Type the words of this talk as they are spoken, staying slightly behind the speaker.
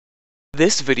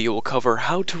This video will cover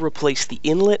how to replace the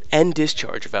inlet and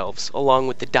discharge valves along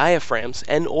with the diaphragms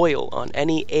and oil on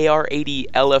any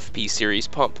AR80LFP series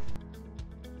pump.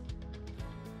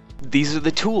 These are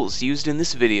the tools used in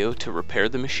this video to repair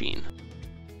the machine.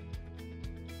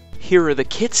 Here are the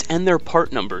kits and their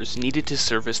part numbers needed to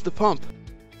service the pump.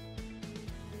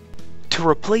 To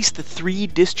replace the 3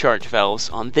 discharge valves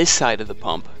on this side of the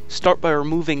pump, start by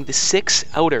removing the 6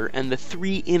 outer and the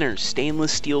 3 inner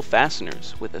stainless steel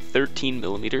fasteners with a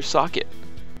 13mm socket.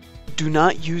 Do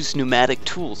not use pneumatic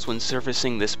tools when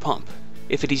servicing this pump.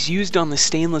 If it is used on the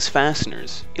stainless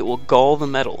fasteners, it will gall the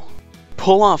metal.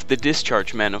 Pull off the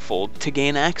discharge manifold to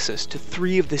gain access to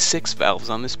 3 of the 6 valves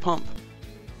on this pump.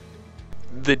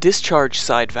 The discharge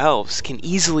side valves can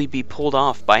easily be pulled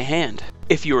off by hand.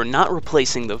 If you are not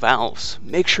replacing the valves,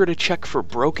 make sure to check for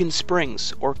broken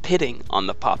springs or pitting on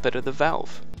the poppet of the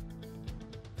valve.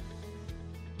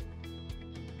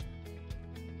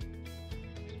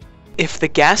 If the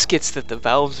gaskets that the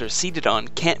valves are seated on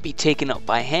can't be taken up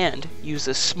by hand, use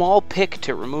a small pick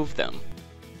to remove them.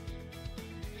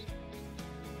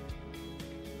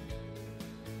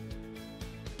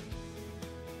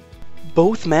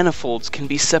 Both manifolds can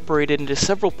be separated into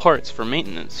several parts for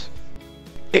maintenance.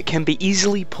 It can be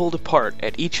easily pulled apart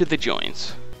at each of the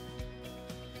joints.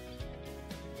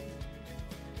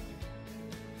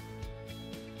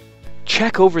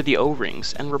 Check over the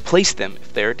O-rings and replace them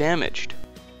if they are damaged.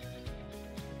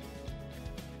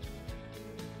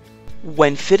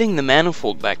 When fitting the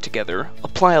manifold back together,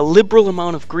 apply a liberal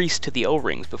amount of grease to the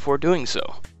O-rings before doing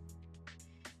so.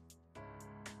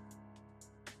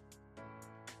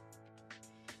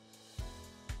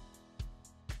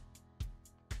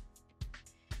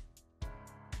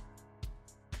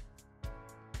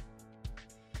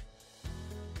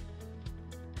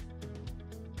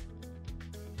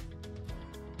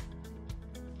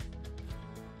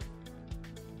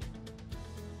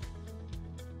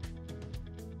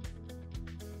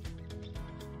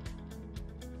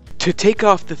 To take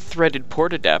off the threaded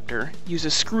port adapter, use a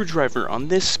screwdriver on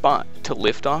this spot to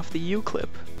lift off the U-clip.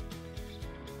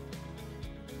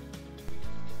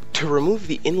 To remove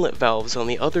the inlet valves on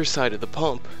the other side of the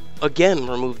pump, again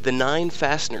remove the 9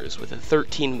 fasteners with a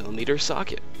 13mm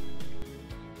socket.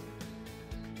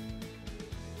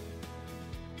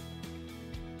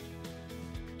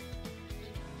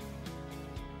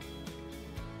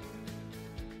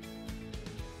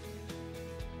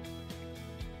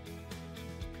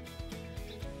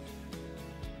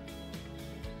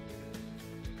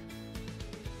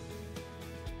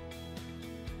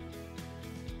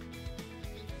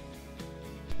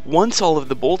 Once all of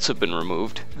the bolts have been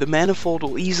removed, the manifold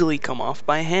will easily come off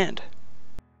by hand.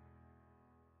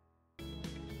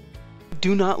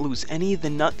 Do not lose any of the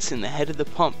nuts in the head of the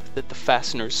pump that the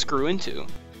fasteners screw into.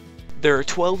 There are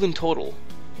 12 in total,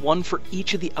 1 for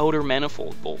each of the outer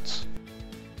manifold bolts.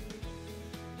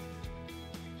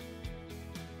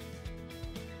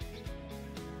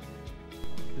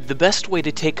 The best way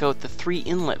to take out the 3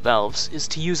 inlet valves is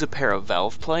to use a pair of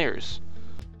valve pliers.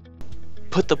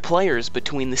 Put the pliers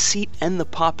between the seat and the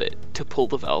poppet to pull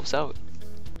the valves out.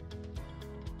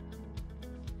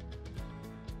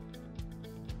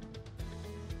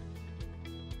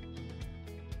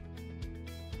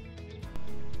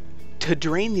 To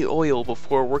drain the oil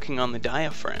before working on the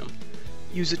diaphragm,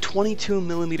 use a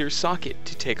 22mm socket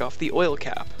to take off the oil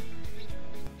cap.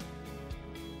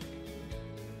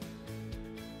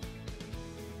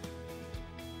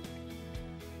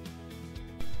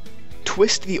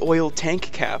 Twist the oil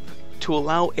tank cap to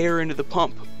allow air into the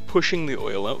pump, pushing the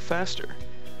oil out faster.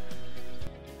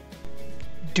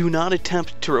 Do not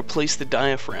attempt to replace the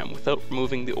diaphragm without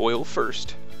removing the oil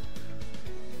first.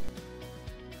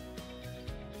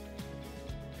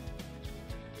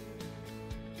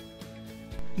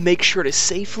 Make sure to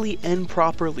safely and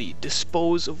properly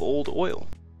dispose of old oil.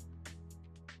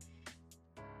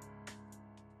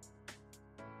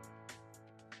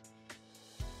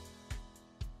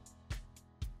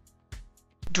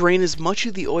 Drain as much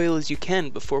of the oil as you can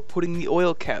before putting the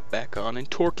oil cap back on and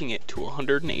torquing it to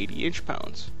 180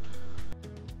 inch-pounds.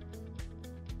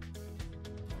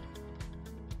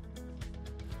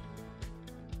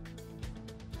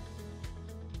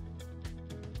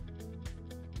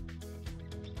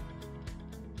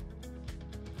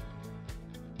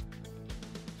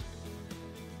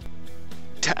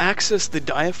 To access the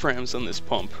diaphragms on this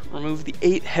pump, remove the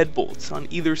 8 head bolts on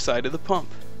either side of the pump.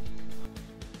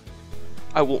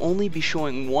 I will only be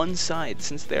showing one side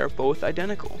since they are both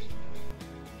identical.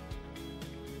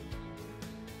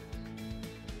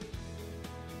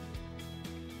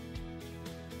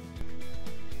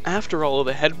 After all of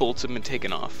the head bolts have been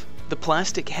taken off, the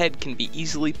plastic head can be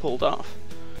easily pulled off.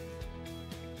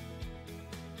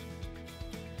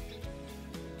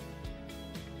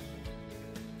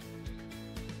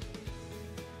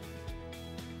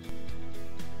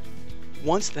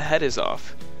 Once the head is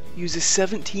off, use a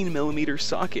 17mm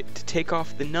socket to take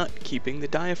off the nut keeping the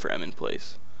diaphragm in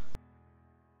place.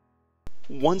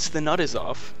 Once the nut is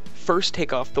off, first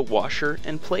take off the washer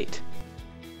and plate.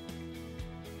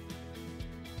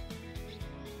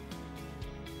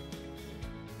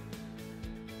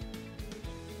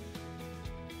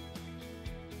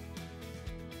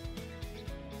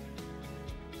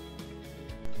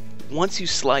 Once you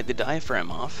slide the diaphragm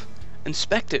off,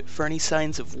 inspect it for any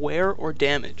signs of wear or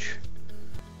damage.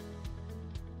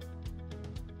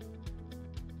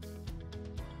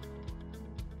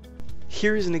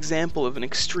 Here is an example of an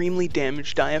extremely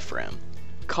damaged diaphragm,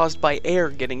 caused by air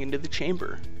getting into the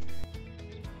chamber.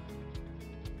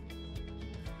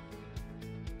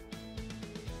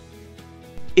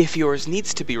 If yours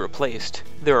needs to be replaced,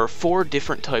 there are 4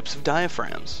 different types of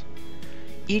diaphragms.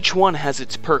 Each one has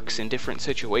its perks in different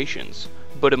situations,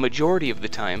 but a majority of the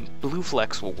time, Blue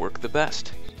Flex will work the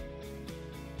best.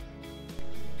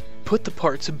 Put the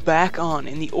parts back on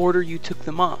in the order you took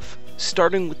them off,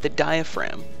 starting with the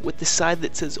diaphragm, with the side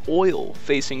that says oil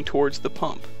facing towards the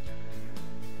pump.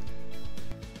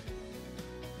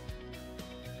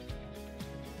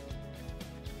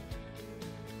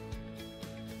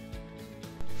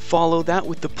 Follow that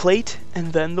with the plate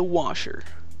and then the washer.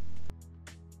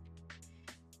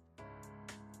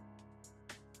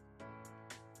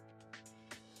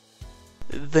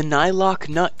 The nylock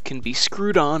nut can be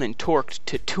screwed on and torqued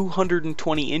to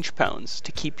 220 inch-pounds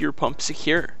to keep your pump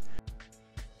secure.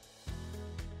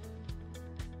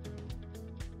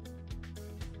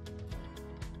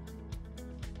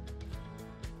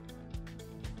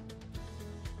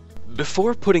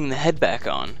 Before putting the head back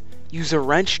on, use a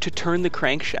wrench to turn the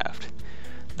crankshaft.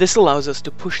 This allows us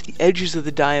to push the edges of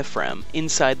the diaphragm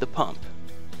inside the pump.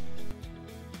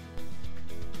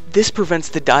 This prevents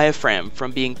the diaphragm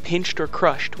from being pinched or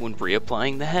crushed when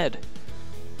reapplying the head.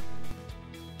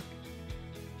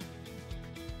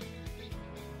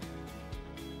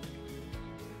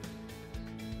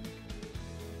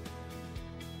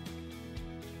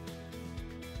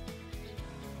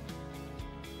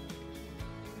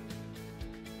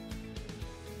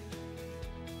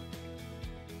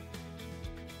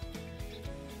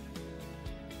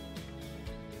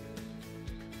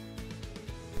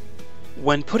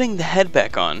 When putting the head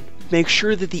back on, make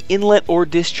sure that the inlet or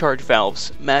discharge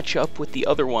valves match up with the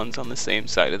other ones on the same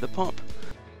side of the pump.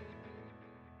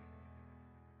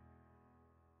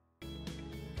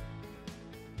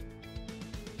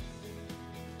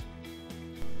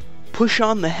 Push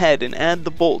on the head and add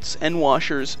the bolts and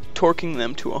washers, torquing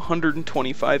them to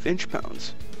 125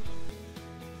 inch-pounds.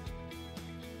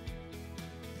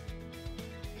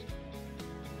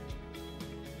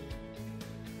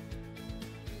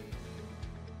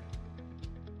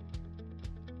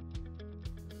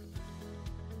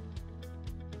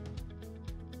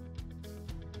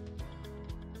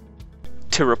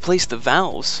 To replace the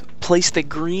valves, place the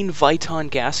green Viton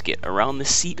gasket around the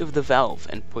seat of the valve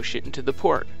and push it into the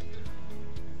port.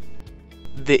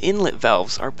 The inlet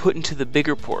valves are put into the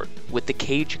bigger port, with the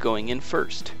cage going in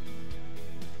first.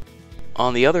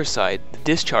 On the other side, the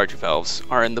discharge valves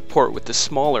are in the port with the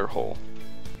smaller hole.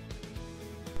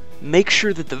 Make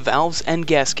sure that the valves and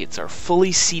gaskets are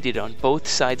fully seated on both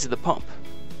sides of the pump.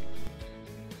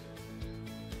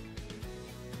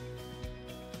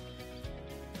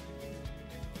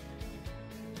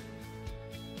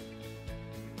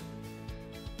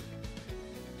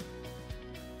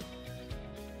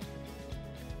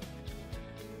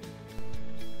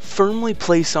 Firmly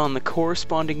place on the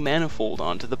corresponding manifold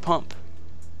onto the pump.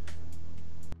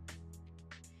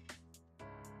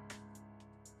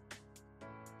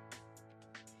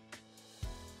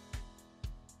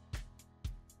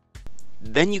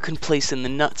 Then you can place in the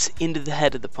nuts into the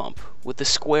head of the pump, with the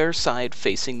square side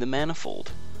facing the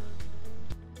manifold.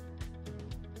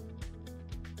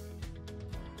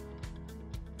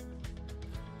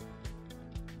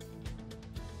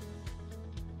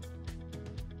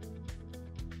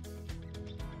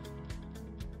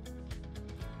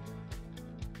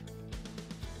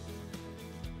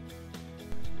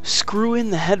 Screw in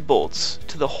the head bolts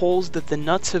to the holes that the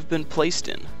nuts have been placed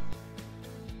in.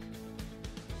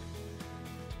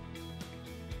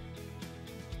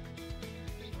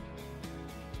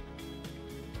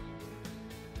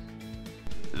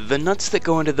 The nuts that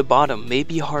go into the bottom may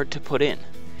be hard to put in.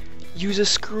 Use a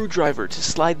screwdriver to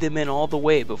slide them in all the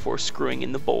way before screwing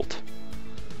in the bolt.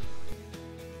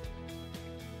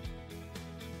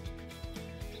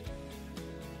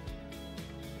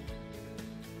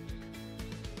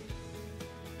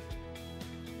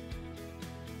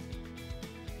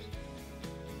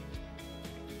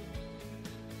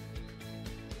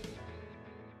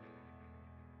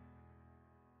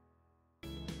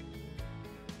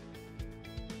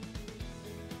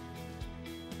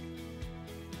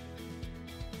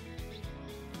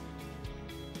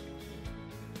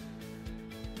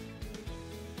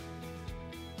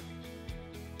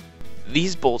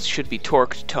 These bolts should be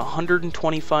torqued to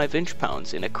 125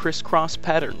 inch-pounds in a crisscross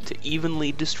pattern to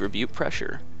evenly distribute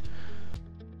pressure.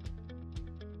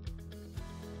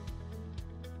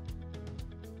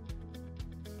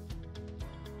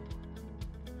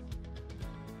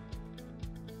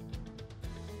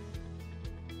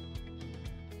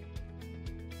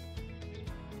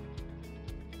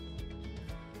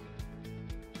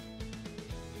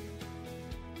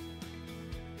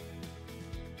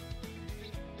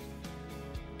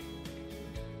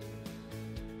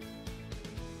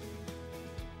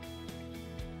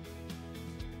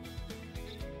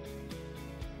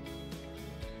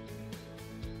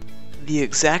 The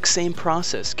exact same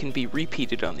process can be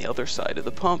repeated on the other side of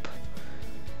the pump.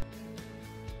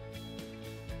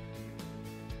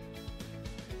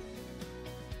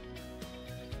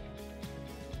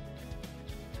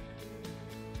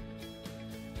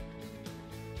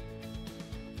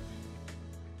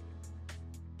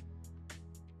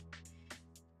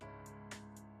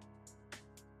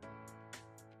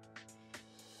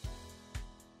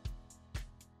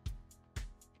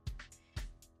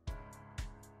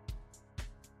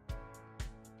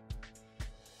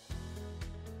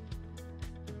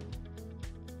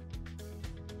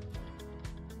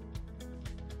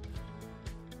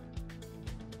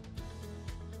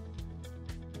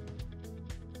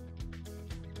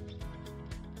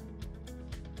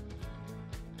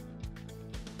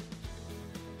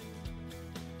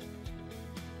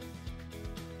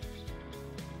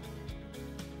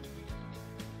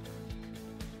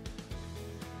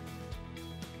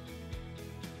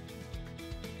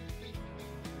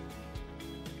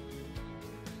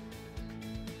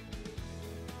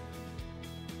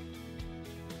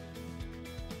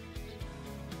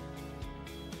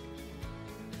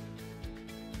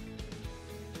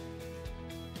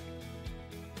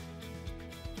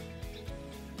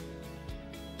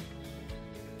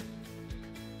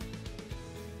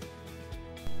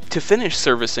 To finish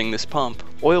servicing this pump,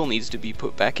 oil needs to be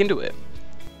put back into it.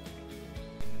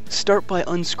 Start by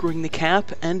unscrewing the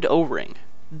cap and O-ring,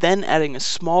 then adding a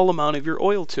small amount of your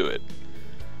oil to it.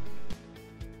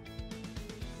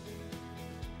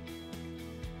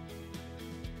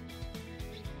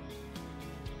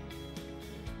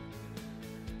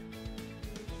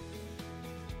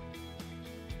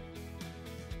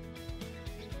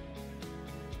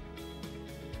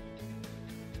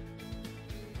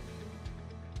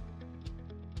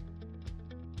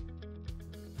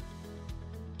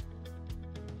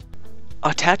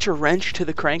 Attach a wrench to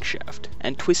the crankshaft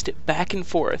and twist it back and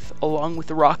forth along with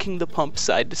rocking the pump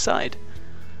side to side.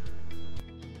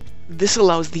 This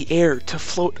allows the air to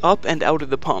float up and out of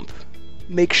the pump.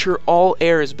 Make sure all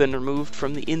air has been removed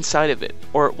from the inside of it,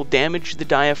 or it will damage the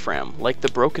diaphragm like the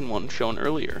broken one shown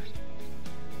earlier.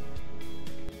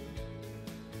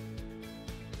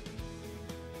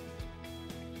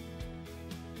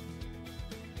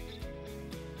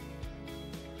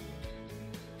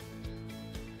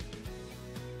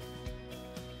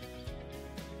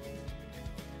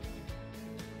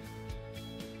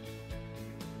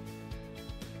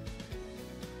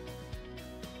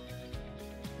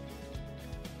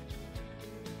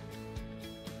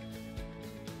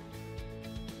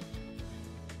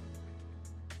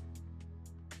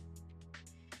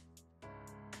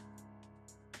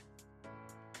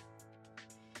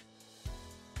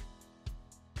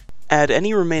 Add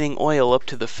any remaining oil up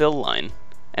to the fill line,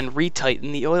 and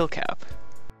retighten the oil cap.